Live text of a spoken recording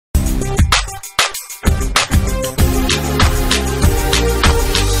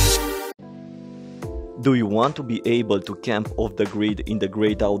Do you want to be able to camp off the grid in the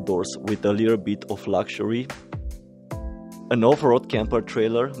great outdoors with a little bit of luxury? An off-road camper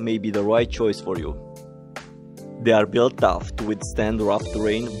trailer may be the right choice for you. They are built tough to withstand rough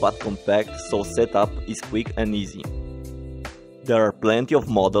terrain but compact, so setup is quick and easy. There are plenty of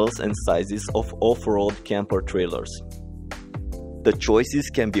models and sizes of off-road camper trailers. The choices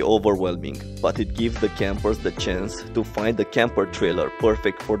can be overwhelming, but it gives the campers the chance to find the camper trailer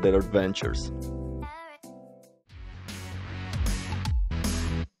perfect for their adventures.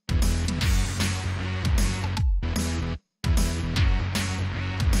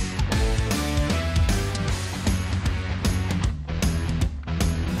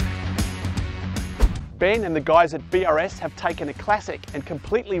 Ben and the guys at BRS have taken a classic and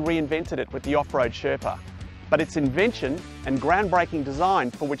completely reinvented it with the off-road Sherpa. But its invention and groundbreaking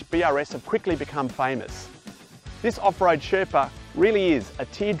design for which BRS have quickly become famous. This off-road Sherpa really is a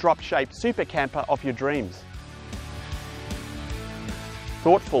teardrop-shaped super camper of your dreams.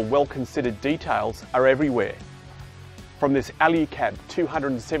 Thoughtful, well-considered details are everywhere. From this alu-cab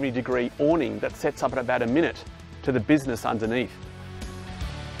 270-degree awning that sets up in about a minute to the business underneath.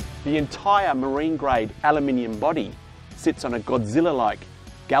 The entire marine-grade aluminium body sits on a Godzilla-like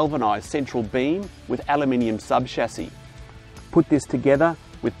galvanised central beam with aluminium sub-chassis. Put this together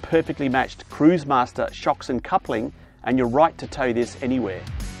with perfectly matched Cruisemaster shocks and coupling and you're right to tow this anywhere.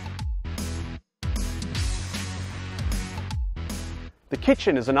 The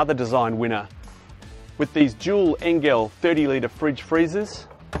kitchen is another design winner with these dual Engel 30-litre fridge freezers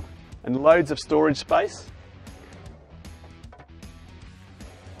and loads of storage space.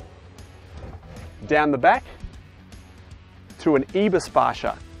 Down the back to an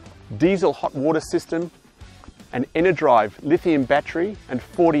Eberspacher diesel hot water system, an Enerdrive lithium battery and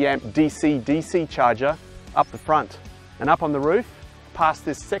 40 amp DC-DC charger up the front. And up on the roof, past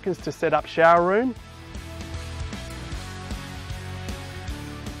this seconds to set up shower room,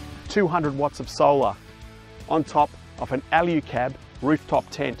 200 watts of solar on top of an alu-cab rooftop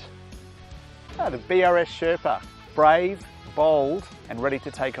tent. The BRS Sherpa, brave, bold and ready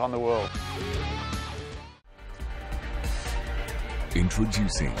to take on the world.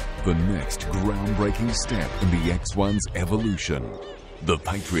 Introducing the next groundbreaking step in the X1's evolution, the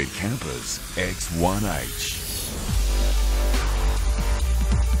Patriot Camper's X1H.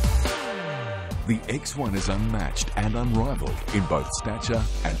 The X1 is unmatched and unrivaled in both stature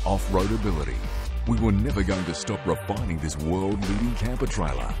and off-road ability. We were never going to stop refining this world-leading camper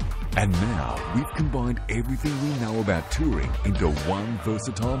trailer. And now we've combined everything we know about touring into one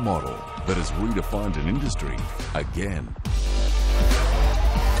versatile model that has redefined an industry again.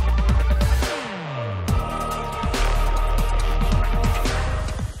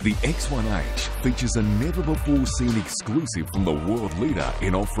 The X1H features a never-before-seen exclusive from the world leader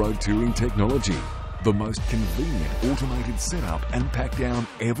in off-road touring technology. The most convenient automated setup and pack down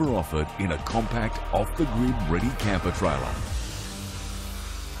ever offered in a compact, off-the-grid ready camper trailer.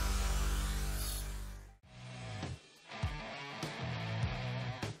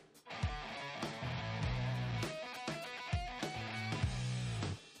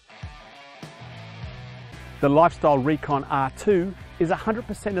 The Lifestyle RECONN R2 is a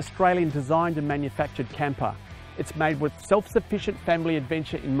 100% Australian designed and manufactured camper. It's made with self-sufficient family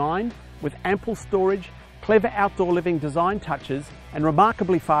adventure in mind, with ample storage, clever outdoor living design touches and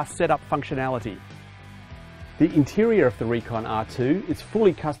remarkably fast setup functionality. The interior of the RECONN R2 is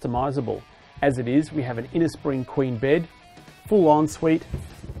fully customisable. As it is, we have an inner spring queen bed, full ensuite,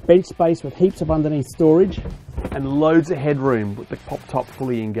 bench space with heaps of underneath storage and loads of headroom with the pop top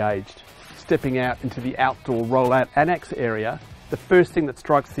fully engaged. Stepping out into the outdoor rollout annex area, the first thing that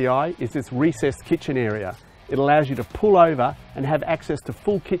strikes the eye is this recessed kitchen area. It allows you to pull over and have access to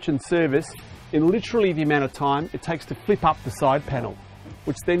full kitchen service in literally the amount of time it takes to flip up the side panel,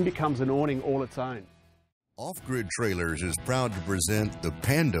 which then becomes an awning all its own. Off-Grid Trailers is proud to present the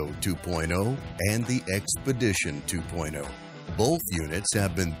Pando 2.0 and the Expedition 2.0. Both units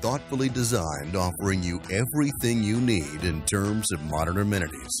have been thoughtfully designed, offering you everything you need in terms of modern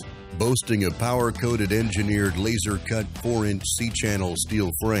amenities. Boasting a power-coated engineered laser-cut 4-inch C-channel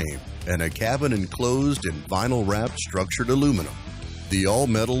steel frame and a cabin enclosed in vinyl-wrapped structured aluminum. The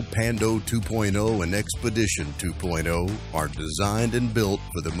all-metal Pando 2.0 and Expedition 2.0 are designed and built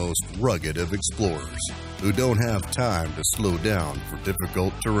for the most rugged of explorers who don't have time to slow down for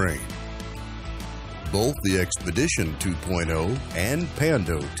difficult terrain. Both the Expedition 2.0 and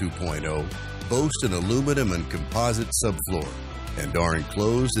Pando 2.0 boast an aluminum and composite subfloor and are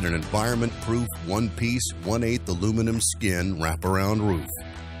enclosed in an environment-proof one-piece 1/8 aluminum skin wraparound roof,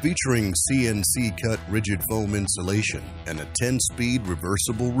 featuring CNC-cut rigid foam insulation and a 10-speed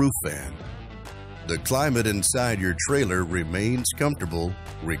reversible roof fan. The climate inside your trailer remains comfortable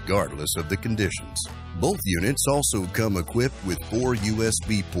regardless of the conditions. Both units also come equipped with 4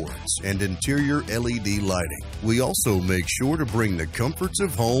 USB ports and interior LED lighting. We also make sure to bring the comforts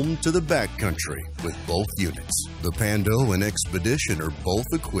of home to the backcountry with both units. The Pando and Expedition are both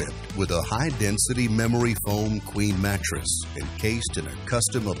equipped with a high-density memory foam queen mattress encased in a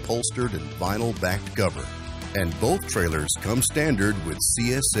custom upholstered and vinyl-backed cover. And both trailers come standard with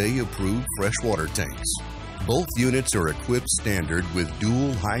CSA-approved freshwater tanks. Both units are equipped standard with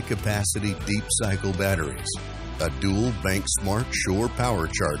dual high-capacity deep cycle batteries, a dual Bank Smart Shore power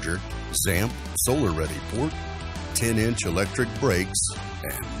charger, ZAMP solar-ready port, 10-inch electric brakes,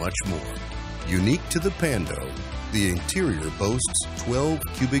 and much more. Unique to the Pando, the interior boasts 12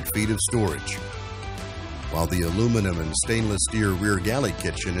 cubic feet of storage, while the aluminum and stainless steel rear galley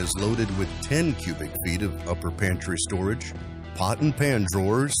kitchen is loaded with 10 cubic feet of upper pantry storage, pot and pan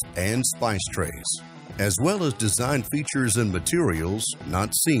drawers, and spice trays, as well as design features and materials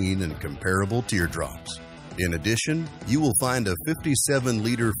not seen in comparable teardrops. In addition, you will find a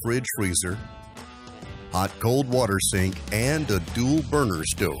 57-liter fridge freezer, hot-cold water sink, and a dual burner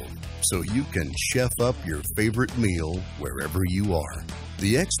stove, so you can chef up your favorite meal wherever you are.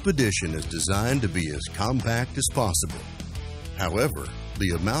 The Expedition is designed to be as compact as possible. However,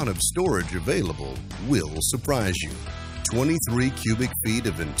 the amount of storage available will surprise you. 23 cubic feet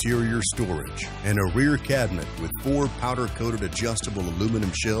of interior storage and a rear cabinet with 4 powder-coated adjustable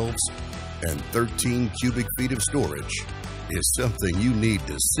aluminum shelves and 13 cubic feet of storage is something you need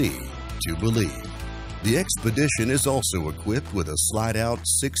to see to believe. The Expedition is also equipped with a slide-out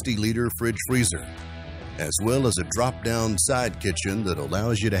 60-liter fridge freezer, as well as a drop-down side kitchen that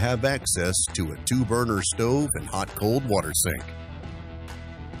allows you to have access to a 2-burner stove and hot-cold water sink.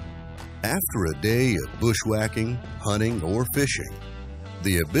 After a day of bushwhacking, hunting, or fishing,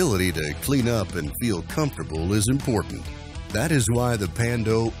 the ability to clean up and feel comfortable is important. That is why the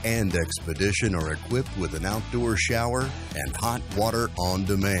Pando and Expedition are equipped with an outdoor shower and hot water on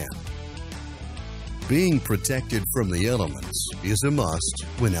demand. Being protected from the elements is a must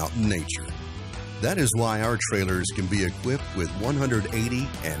when out in nature. That is why our trailers can be equipped with 180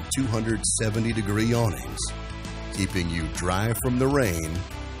 and 270-degree awnings, keeping you dry from the rain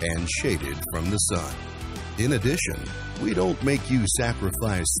and shaded from the sun. In addition, we don't make you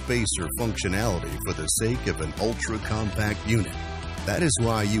sacrifice space or functionality for the sake of an ultra-compact unit. That is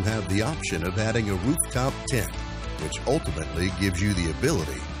why you have the option of adding a rooftop tent, which ultimately gives you the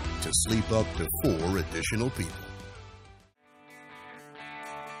ability to sleep up to 4 additional people.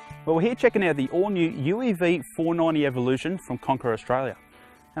 Well, we're here checking out the all-new UEV 490 Evolution from CONQEROR Australia.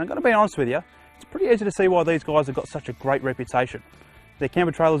 And I'm going to be honest with you, it's pretty easy to see why these guys have got such a great reputation. Their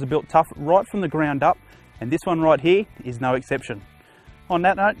camper trailers are built tough right from the ground up, and this one right here is no exception. On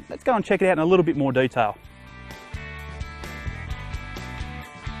that note, let's go and check it out in a little bit more detail.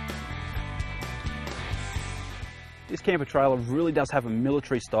 This camper trailer really does have a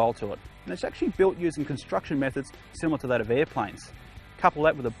military style to it, and it's actually built using construction methods similar to that of airplanes. Couple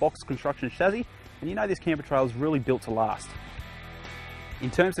that with a box construction chassis, and you know this camper trailer is really built to last. In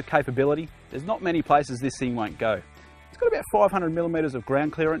terms of capability, there's not many places this thing won't go. It's got about 500mm of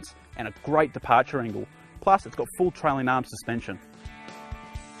ground clearance and a great departure angle, plus it's got full trailing arm suspension.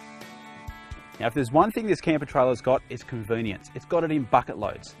 Now if there's one thing this camper trailer's got, it's convenience. It's got it in bucket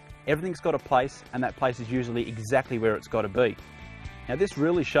loads. Everything's got a place, and that place is usually exactly where it's got to be. Now this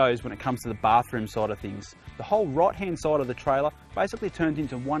really shows when it comes to the bathroom side of things. The whole right hand side of the trailer basically turns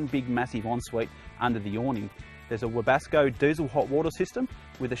into one big massive ensuite under the awning. There's a Webasto diesel hot water system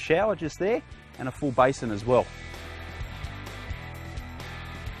with a shower just there and a full basin as well.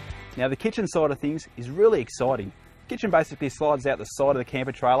 Now the kitchen side of things is really exciting. The kitchen basically slides out the side of the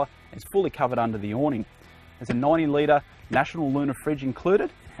camper trailer and is fully covered under the awning. There's a 90-litre National Lunar fridge included,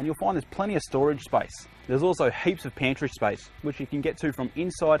 and you'll find there's plenty of storage space. There's also heaps of pantry space, which you can get to from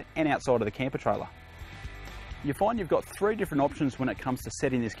inside and outside of the camper trailer. You find you've got 3 different options when it comes to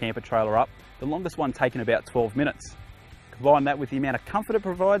setting this camper trailer up, the longest one taking about 12 minutes. Combine that with the amount of comfort it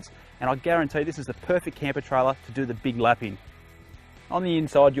provides, and I guarantee this is the perfect camper trailer to do the big lap in. On the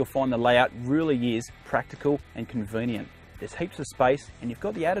inside, you'll find the layout really is practical and convenient. There's heaps of space, and you've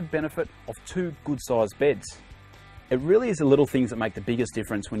got the added benefit of 2 good-sized beds. It really is the little things that make the biggest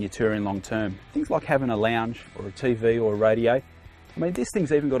difference when you're touring long term. Things like having a lounge or a TV or a radio. I mean, this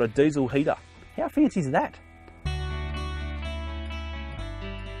thing's even got a diesel heater. How fancy is that?